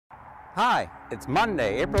Hi, it's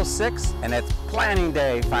Monday, April 6th, and it's planting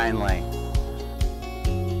day finally.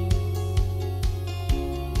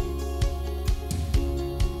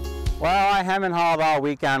 Well, I hem and hawed all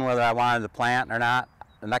weekend whether I wanted to plant or not.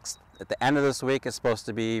 At the end of this week, it's supposed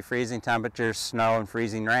to be freezing temperatures, snow and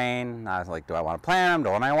freezing rain. I was like, do I want to plant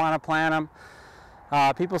them? Don't I want to plant them?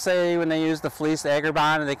 People say when they use the fleece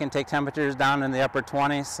agribond, they can take temperatures down in the upper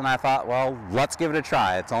 20s, and I thought, well, let's give it a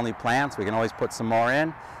try. It's only plants, we can always put some more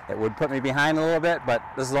in. It would put me behind a little bit, but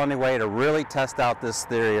this is the only way to really test out this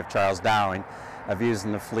theory of Charles Darwin of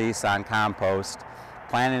using the fleece on compost,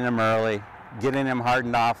 planting them early, getting them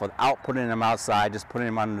hardened off without putting them outside, just putting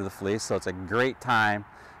them under the fleece. So it's a great time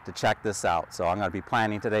to check this out. So I'm going to be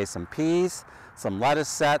planting today some peas, some lettuce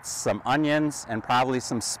sets, some onions, and probably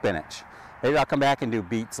some spinach. Maybe I'll come back and do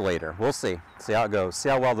beets later. We'll see how it goes, see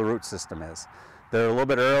how well the root system is. They're a little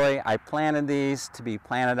bit early. I planted these to be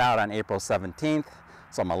planted out on April 17th,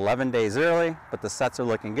 so I'm 11 days early, but the sets are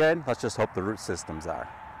looking good. Let's just hope the root systems are.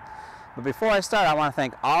 But before I start, I want to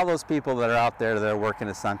thank all those people that are out there that are working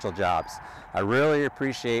essential jobs. I really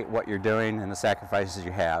appreciate what you're doing and the sacrifices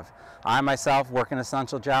you have. I myself work an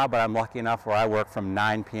essential job, but I'm lucky enough where I work from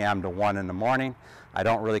 9 p.m. to 1 in the morning. I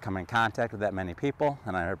don't really come in contact with that many people,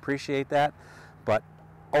 and I appreciate that. But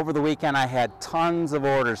over the weekend, I had tons of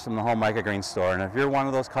orders from the home microgreen store, and if you're one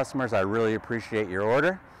of those customers, I really appreciate your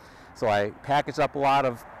order. So I packaged up a lot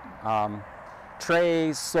of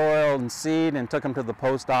trays, soil, and seed, and took them to the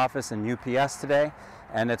post office and UPS today,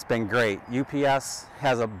 and it's been great. UPS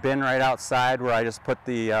has a bin right outside where I just put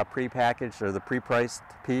the pre-packaged or the pre-priced,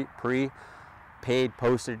 pre-paid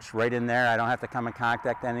postage right in there. I don't have to come in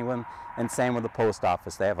contact anyone, and same with the post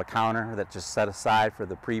office. They have a counter that's just set aside for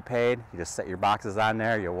the prepaid. You just set your boxes on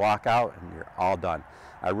there, you walk out, and you're all done.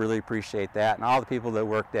 I really appreciate that, and all the people that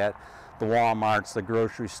worked at the Walmarts, the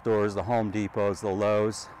grocery stores, the Home Depots, the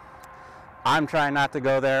Lowe's. I'm trying not to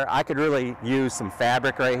go there. I could really use some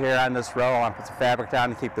fabric right here on this row. I want to put some fabric down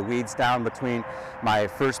to keep the weeds down between my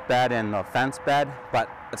first bed and the fence bed, but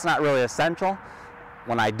it's not really essential.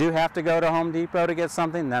 When I do have to go to Home Depot to get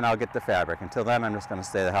something, then I'll get the fabric. Until then, I'm just going to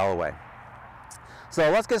stay the hell away.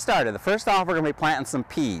 So let's get started. First off, we're going to be planting some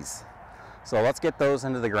peas. So let's get those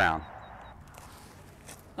into the ground.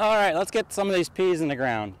 All right, let's get some of these peas in the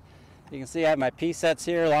ground. You can see I have my pea sets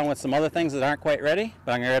here along with some other things that aren't quite ready,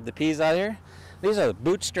 but I'm going to grab the peas out of here. These are the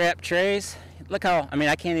bootstrap trays. Look how,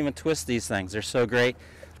 I can't even twist these things. They're so great.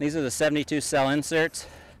 These are the 72 cell inserts.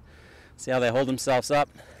 See how they hold themselves up?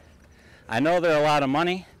 I know they're a lot of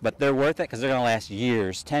money, but they're worth it because they're going to last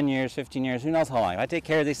years, 10 years, 15 years, who knows how long. If I take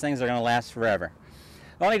care of these things, they're going to last forever.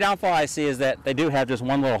 The only downfall I see is that they do have just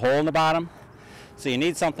one little hole in the bottom. So you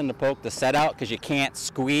need something to poke the set out because you can't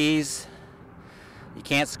squeeze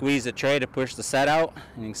the tray to push the set out.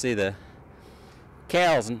 And you can see the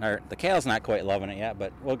kale's not quite loving it yet,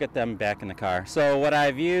 but we'll get them back in the car. So what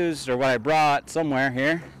I've used, or what I brought somewhere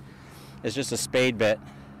here, is just a spade bit.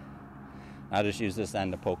 I'll just use this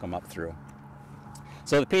end to poke them up through.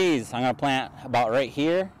 So the peas, I'm going to plant about right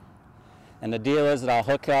here. And the deal is that I'll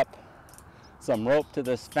hook up some rope to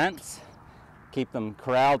this fence, keep them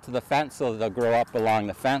corralled to the fence so that they'll grow up along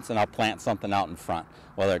the fence, and I'll plant something out in front,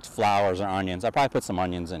 whether it's flowers or onions. I'll probably put some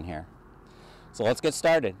onions in here. So let's get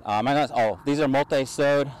started. These are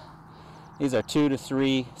multi-sowed. These are 2 to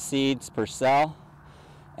 3 seeds per cell,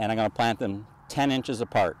 and I'm going to plant them 10 inches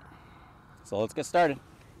apart. So let's get started.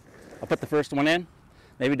 I'll put the first one in,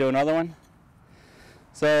 maybe do another one.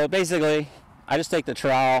 So basically, I just take the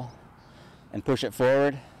trowel and push it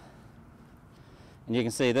forward. And you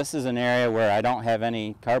can see this is an area where I don't have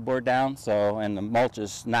any cardboard down, and the mulch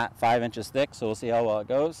is not 5 inches thick, so we'll see how well it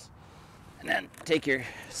goes. And then take your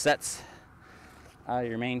sets out of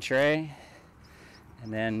your main tray,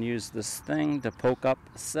 and then use this thing to poke up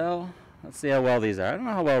the cell. Let's see how well these are. I don't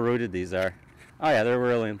know how well rooted these are. Oh yeah,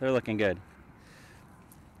 they're looking good.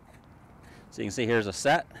 So you can see here's a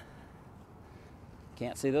set.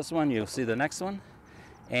 Can't see this one, you'll see the next one.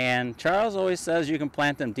 And Charles always says you can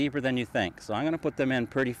plant them deeper than you think. So I'm going to put them in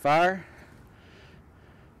pretty far.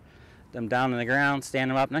 Them down in the ground,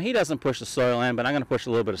 stand them up. Now he doesn't push the soil in, but I'm going to push a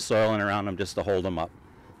little bit of soil in around them just to hold them up.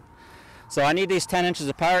 So I need these 10 inches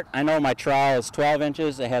apart. I know my trowel is 12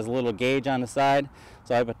 inches. It has a little gauge on the side.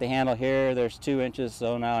 So I put the handle here, there's 2 inches.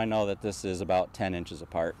 So now I know that this is about 10 inches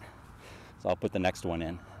apart. So I'll put the next one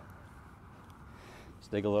in.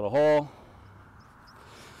 Just dig a little hole.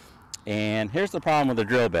 And here's the problem with the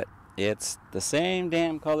drill bit. It's the same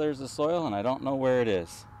damn color as the soil, and I don't know where it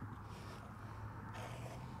is.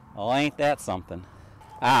 Well, ain't that something?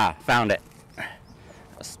 Ah, found it. I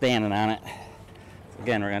was standing on it. So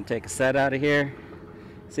again, we're going to take a set out of here.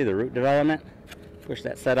 See the root development? Push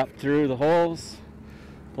that set up through the holes,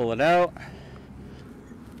 pull it out,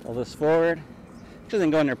 pull this forward. Actually, then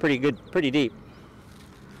go in there pretty deep.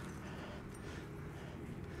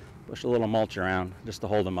 Push a little mulch around just to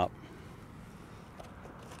hold them up.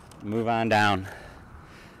 Move on down,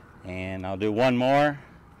 and I'll do one more.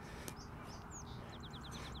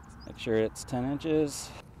 Make sure it's 10 inches.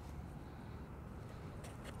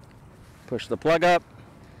 Push the plug up,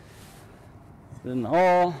 put it in the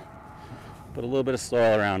hole, put a little bit of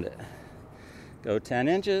soil around it. Go 10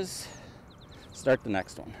 inches, start the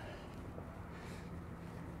next one.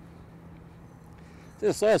 See,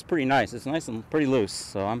 the soil is pretty nice. It's nice and pretty loose,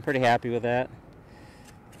 so I'm pretty happy with that.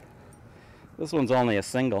 This one's only a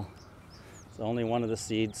single. It's only one of the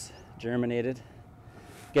seeds germinated.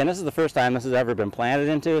 Again, this is the first time this has ever been planted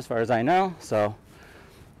into, as far as I know, so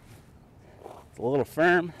it's a little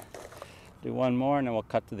firm. Do one more and then we'll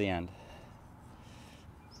cut to the end.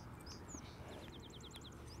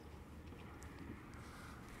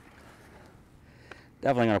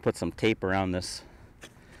 Definitely going to put some tape around this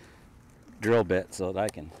drill bit so that I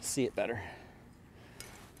can see it better.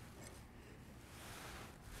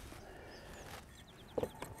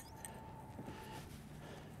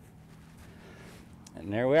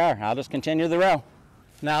 And there we are. I'll just continue the row.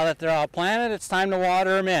 Now that they're all planted, it's time to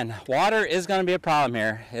water them in. Water is going to be a problem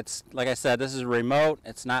here. It's, like I said, this is remote.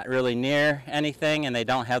 It's not really near anything, and they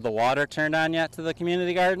don't have the water turned on yet to the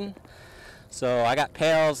community garden. So I got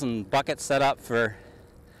pails and buckets set up for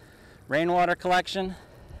rainwater collection,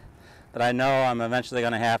 but I know I'm eventually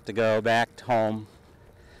going to have to go back home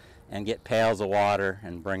and get pails of water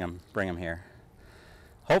and bring them here.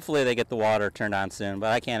 Hopefully they get the water turned on soon,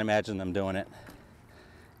 but I can't imagine them doing it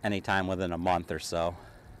anytime within a month or so.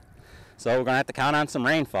 So we're going to have to count on some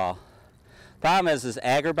rainfall. Problem is, this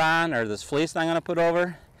agribon, or this fleece I'm going to put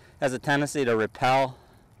over, has a tendency to repel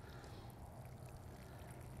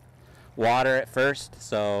water at first,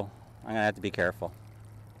 so I'm going to have to be careful.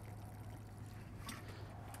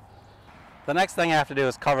 The next thing I have to do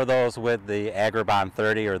is cover those with the agribon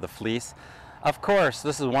 30 or the fleece. Of course,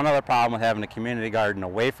 this is one other problem with having a community garden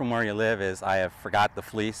away from where you live, is I have forgot the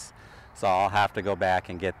fleece. So I'll have to go back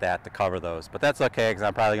and get that to cover those. But that's okay, because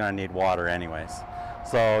I'm probably going to need water anyways.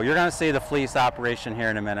 So you're going to see the fleece operation here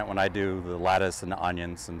in a minute when I do the lettuce and the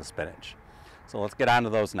onions and the spinach. So let's get on to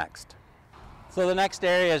those next. So the next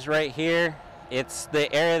area is right here. It's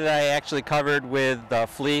the area that I actually covered with the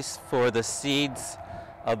fleece for the seeds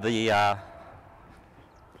of the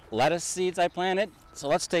lettuce seeds I planted. So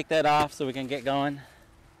let's take that off so we can get going.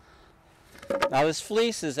 Now this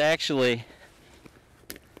fleece is actually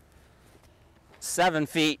 7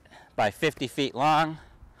 feet by 50 feet long.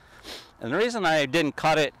 And the reason I didn't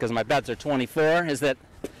cut it, because my beds are 24, is that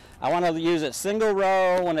I want to use it single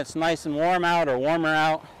row when it's nice and warm out or warmer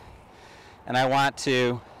out. And I want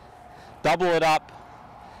to double it up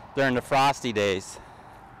during the frosty days,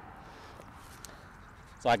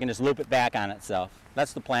 so I can just loop it back on itself.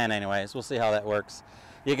 That's the plan anyways. We'll see how that works.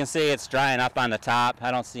 You can see it's drying up on the top. I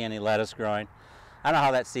don't see any lettuce growing. I don't know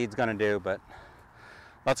how that seed's going to do, but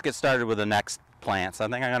let's get started with the next plants. I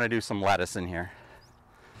think I'm going to do some lettuce in here.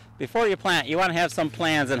 Before you plant, you want to have some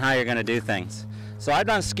plans on how you're going to do things. So I've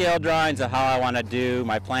done scale drawings of how I want to do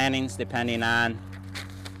my plantings depending on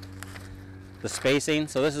the spacing.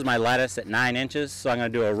 So this is my lettuce at 9 inches. So I'm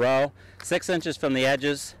going to do a row 6 inches from the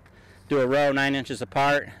edges, do a row 9 inches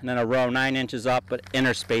apart, and then a row 9 inches up, but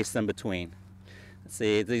interspace them between. Let's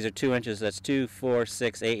see, these are 2 inches. That's 2, 4,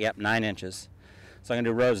 6, 8, yep, 9 inches. So I'm going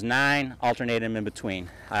to do rows 9, alternate them in between.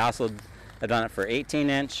 I also have done it for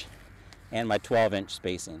 18-inch and my 12-inch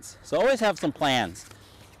spacings. So always have some plans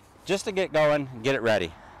just to get going and get it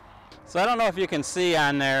ready. So I don't know if you can see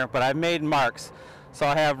on there, but I've made marks. So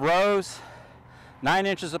I have rows 9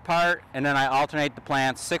 inches apart, and then I alternate the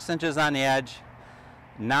plants 6 inches on the edge,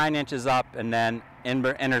 9 inches up, and then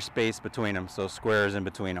interspace between them, so squares in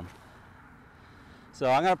between them. So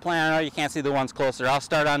I'm going to plan, I know you can't see the ones closer. I'll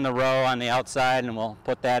start on the row on the outside and we'll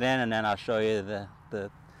put that in, and then I'll show you the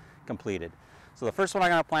completed. So the first one I'm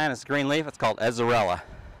going to plant is green leaf. It's called Azzarella.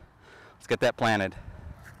 Let's get that planted.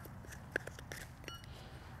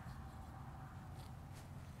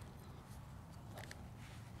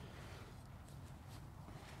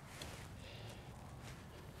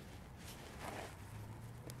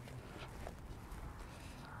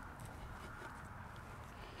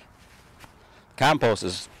 Compost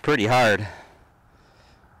is pretty hard.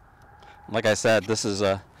 Like I said, this is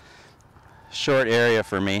a short area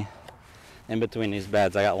for me in between these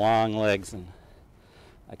beds. I got long legs and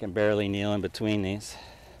I can barely kneel in between these.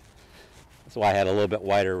 That's why I had a little bit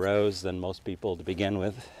wider rows than most people to begin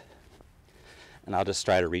with. And I'll just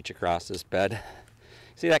try to reach across this bed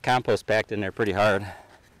See that compost packed in there pretty hard.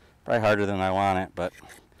 Probably harder than I want it, but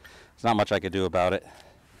there's not much I could do about it.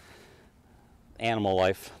 Animal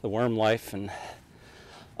life, the worm life, and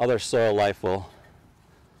other soil life will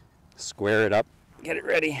square it up, get it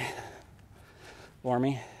ready for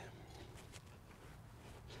me.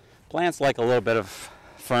 Plants like a little bit of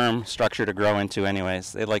firm structure to grow into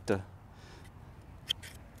anyways. They like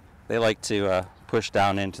to push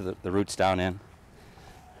down into the roots down in.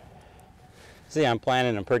 See, I'm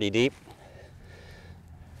planting them pretty deep.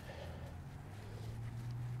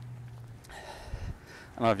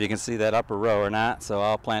 I don't know if you can see that upper row or not, so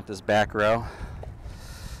I'll plant this back row.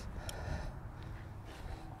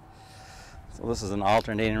 So this is an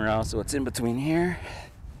alternating row, so it's in between here.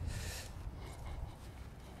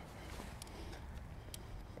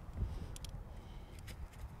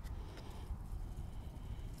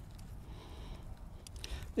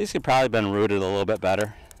 These could probably have been rooted a little bit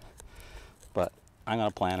better, but I'm going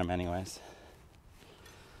to plant them anyways.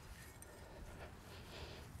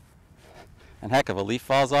 And heck, if a leaf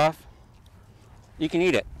falls off, you can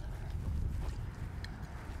eat it.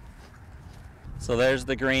 So there's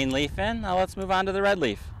the green leaf in. Now let's move on to the red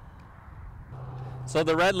leaf. So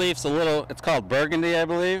the red leaf's it's called burgundy, I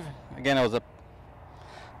believe. Again, it was a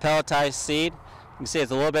pelletized seed. You can see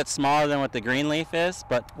it's a little bit smaller than what the green leaf is,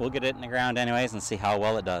 but we'll get it in the ground anyways and see how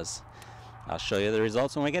well it does. I'll show you the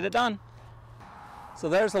results when we get it done. So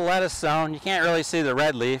there's the lettuce sown. You can't really see the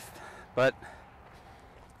red leaf, but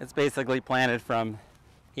it's basically planted from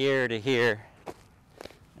here to here.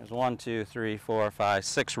 There's 1, 2, 3, 4, 5,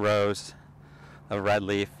 6 rows of red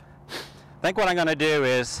leaf. I think what I'm going to do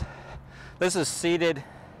is, this is seeded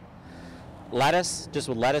lettuce, just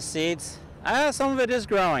with lettuce seeds. Some of it is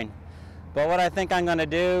growing. But what I think I'm going to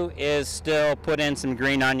do is still put in some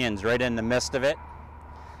green onions right in the midst of it.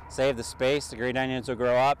 Save the space, the green onions will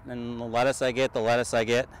grow up, and the lettuce I get, the lettuce I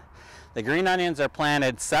get. The green onions are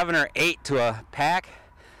planted 7 or 8 to a pack.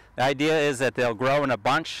 The idea is that they'll grow in a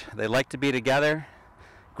bunch. They like to be together,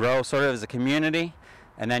 grow sort of as a community,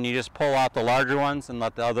 and then you just pull out the larger ones and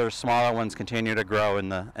let the other smaller ones continue to grow in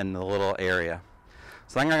the little area.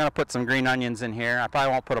 So I'm going to put some green onions in here. I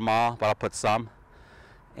probably won't put them all, but I'll put some.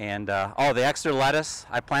 And the extra lettuce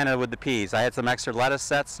I planted with the peas. I had some extra lettuce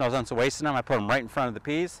sets, no sense of wasting them. I put them right in front of the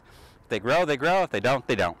peas. If they grow, they grow. If they don't,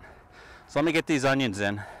 they don't. So let me get these onions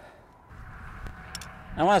in.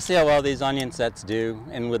 I want to see how well these onion sets do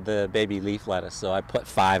in with the baby leaf lettuce. So I put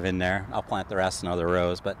 5 in there. I'll plant the rest in other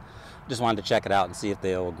rows, but just wanted to check it out and see if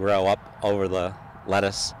they will grow up over the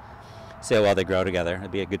lettuce. See how well they grow together.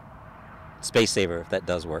 It'd be a good space saver if that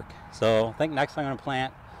does work. So I think next I'm going to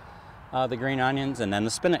plant the green onions and then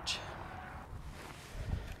the spinach.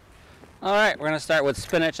 Alright, we're going to start with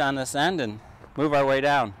spinach on this end and move our way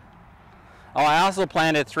down. Oh, I also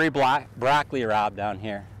planted 3 broccoli raab down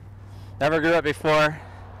here. Never grew it before.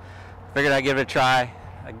 Figured I'd give it a try.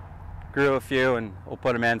 I grew a few and we'll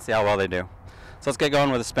put them in, see how well they do. So let's get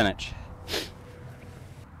going with the spinach.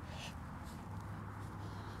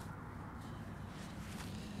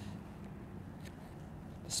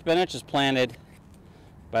 The spinach is planted,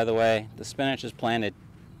 by the way, the spinach is planted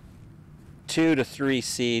 2 to 3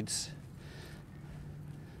 seeds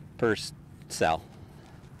per cell.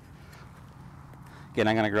 Again,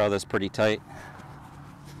 I'm going to grow this pretty tight.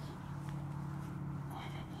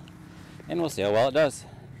 And we'll see how well it does.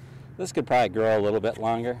 This could probably grow a little bit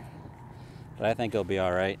longer, but I think it'll be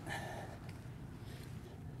all right.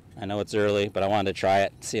 I know it's early, but I wanted to try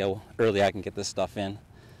it, see how early I can get this stuff in.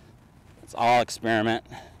 It's all experiment,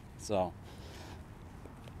 so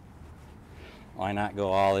why not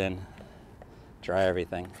go all in, try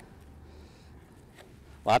everything.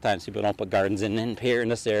 A lot of times people don't put gardens in here in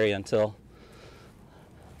this area until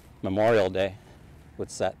Memorial Day with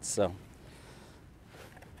sets, so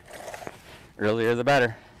earlier the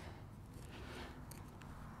better.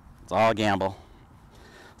 It's all a gamble.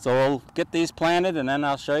 So we'll get these planted and then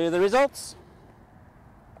I'll show you the results.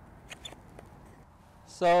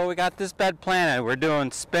 So we got this bed planted. We're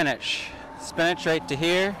doing spinach. Spinach right to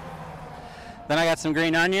here. Then I got some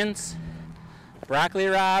green onions, broccoli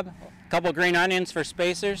raab, a couple green onions for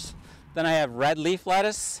spacers. Then I have red leaf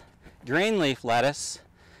lettuce, green leaf lettuce,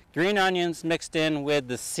 green onions mixed in with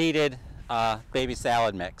the seeded baby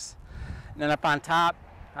salad mix. And then up on top,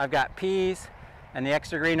 I've got peas and the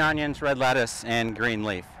extra green onions, red lettuce, and green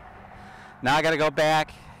leaf. Now I gotta go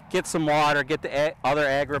back, get some water, get the other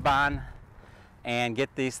agribon, and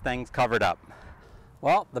get these things covered up.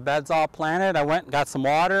 Well, the bed's all planted. I went and got some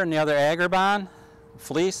water and the other agribon,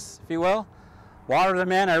 fleece, if you will. Water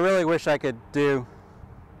them in. I really wish I could do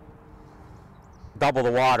double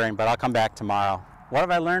the watering, but I'll come back tomorrow. What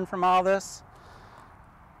have I learned from all this?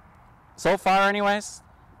 so far anyways,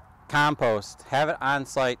 compost. Have it on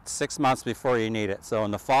site 6 months before you need it. So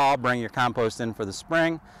in the fall, bring your compost in for the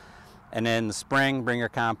spring, and in the spring, bring your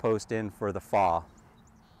compost in for the fall.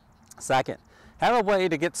 Second, have a way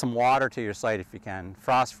to get some water to your site if you can.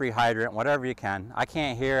 Frost-free hydrant, whatever you can. I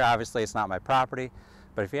can't here, obviously it's not my property,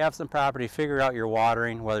 but if you have some property, figure out your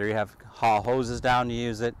watering, whether you have haul hoses down to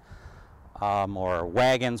use it, or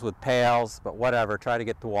wagons with pails, but whatever, try to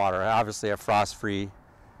get the water. Obviously a frost-free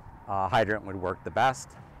hydrant would work the best.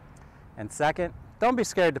 And second, don't be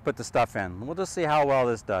scared to put the stuff in. We'll just see how well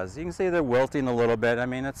this does. You can see they're wilting a little bit. I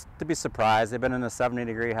mean, it's to be surprised. They've been in a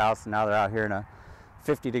 70-degree house and now they're out here in a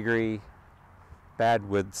 50-degree bed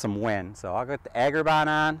with some wind. So I'll get the Agribon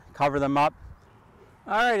on, cover them up.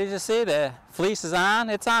 All right, as you see, the fleece is on.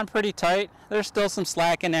 It's on pretty tight. There's still some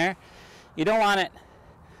slack in there. You don't want it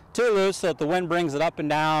too loose so that the wind brings it up and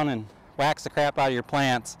down and whacks the crap out of your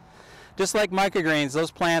plants. Just like microgreens,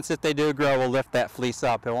 those plants, if they do grow, will lift that fleece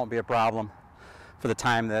up. It won't be a problem for the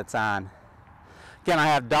time that it's on. Again, I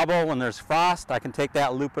have double. When there's frost, I can take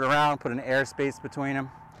that, loop it around, put an air space between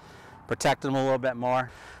them, protect them a little bit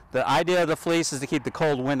more. The idea of the fleece is to keep the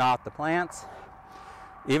cold wind off the plants.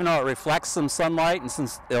 Even though it reflects some sunlight, and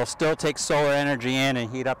since it'll still take solar energy in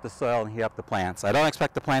and heat up the soil and heat up the plants. I don't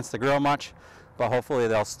expect the plants to grow much, but hopefully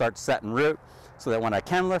they'll start setting root so that when I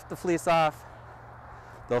can lift the fleece off,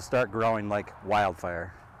 they'll start growing like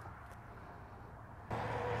wildfire.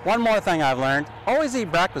 One more thing I've learned, always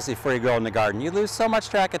eat breakfast before you go in the garden. You lose so much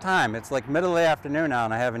track of time. It's like middle of the afternoon now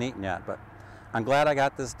and I haven't eaten yet, but I'm glad I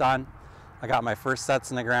got this done. I got my first sets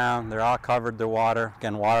in the ground. They're all covered, they're water.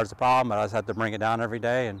 Again, water's a problem, but I just have to bring it down every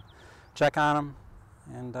day and check on them.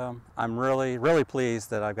 And I'm really, really pleased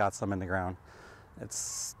that I've got some in the ground.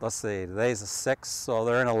 It's, let's see, today's the 6th, so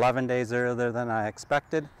they're in 11 days earlier than I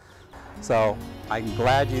expected. So I'm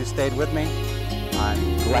glad you stayed with me.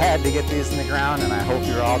 I'm glad to get these in the ground, and I hope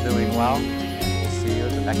you're all doing well. We'll see you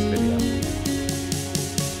in the next video.